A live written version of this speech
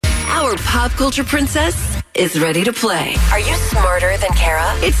Your pop culture princess is ready to play. Are you smarter than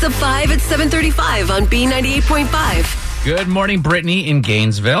Kara? It's the 5 at 7:35 on B98.5. Good morning, Brittany in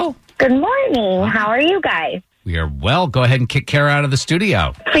Gainesville. Good morning. How are you guys? We are well. Go ahead and kick Kara out of the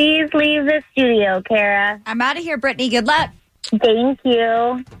studio. Please leave the studio, Kara. I'm out of here, Brittany. Good luck. Thank you.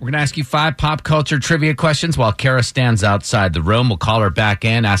 We're going to ask you 5 pop culture trivia questions while Kara stands outside the room. We'll call her back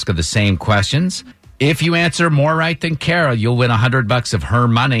in, ask her the same questions. If you answer more right than Kara, you'll win $100 of her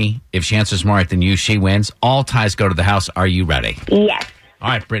money. If she answers more right than you, she wins. All ties go to the house. Are you ready? Yes. All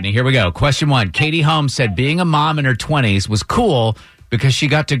right, Brittany, here we go. Question 1. Katie Holmes said being a mom in her 20s was cool because she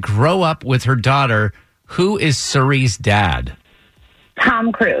got to grow up with her daughter. Who is Suri's dad?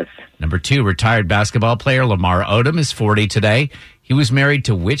 Tom Cruise. Number 2, retired basketball player Lamar Odom is 40 today. He was married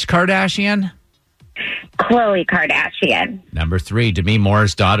to which Kardashian? Khloe Kardashian. Number 3, Demi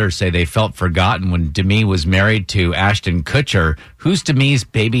Moore's daughters say they felt forgotten when Demi was married to Ashton Kutcher. Who's Demi's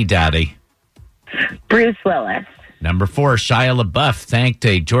baby daddy? Bruce Willis. Number 4, Shia LaBeouf thanked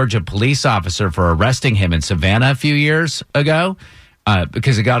a Georgia police officer for arresting him in Savannah a few years ago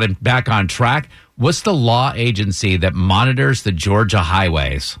because it got him back on track. What's the law agency that monitors the Georgia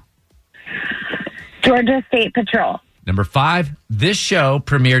highways? Georgia State Patrol. Number 5, this show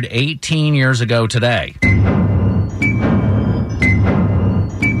premiered 18 years ago today.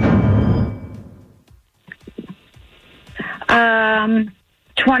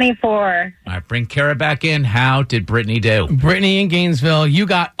 24. All right, bring Kara back in. How did Brittany do? Brittany in Gainesville, you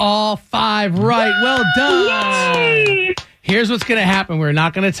got all 5 right. Well done. Yay! Here's what's going to happen. We're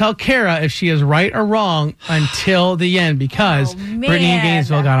not going to tell Kara if she is right or wrong until the end because Brittany in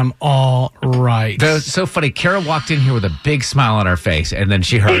Gainesville got them all right. It's so funny. Kara walked in here with a big smile on her face, and then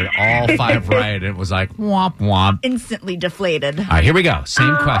she heard all 5 right, and it was like, womp, womp. Instantly deflated. All right, here we go.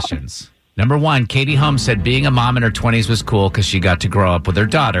 Same questions. Number 1, Katie Holmes said being a mom in her 20s was cool because she got to grow up with her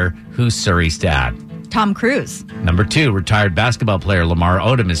daughter. Who's Suri's dad? Tom Cruise. Number 2, retired basketball player Lamar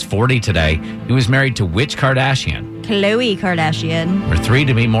Odom is 40 today. He was married to which Kardashian? Khloe Kardashian. Number 3,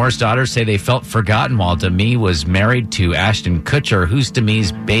 Demi Moore's daughters say they felt forgotten while Demi was married to Ashton Kutcher. Who's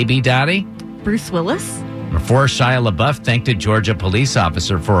Demi's baby daddy? Bruce Willis. Number 4, Shia LaBeouf thanked a Georgia police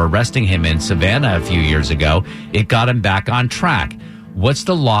officer for arresting him in Savannah a few years ago. It got him back on track. What's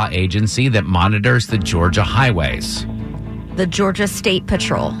the law agency that monitors the Georgia highways? The Georgia State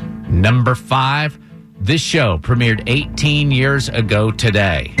Patrol. Number 5, this show premiered 18 years ago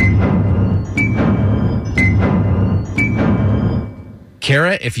today.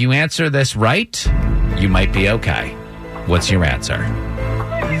 Kara, if you answer this right, you might be okay. What's your answer?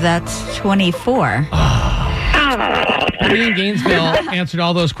 That's 24. Brittany in Gainesville answered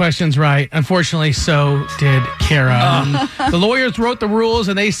all those questions right. Unfortunately, so did Kara. The lawyers wrote the rules,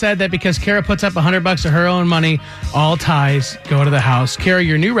 and they said that because Kara puts up $100 of her own money, all ties go to the house. Kara,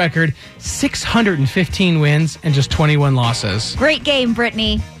 your new record, 615 wins and just 21 losses. Great game,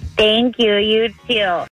 Brittany. Thank you. You too.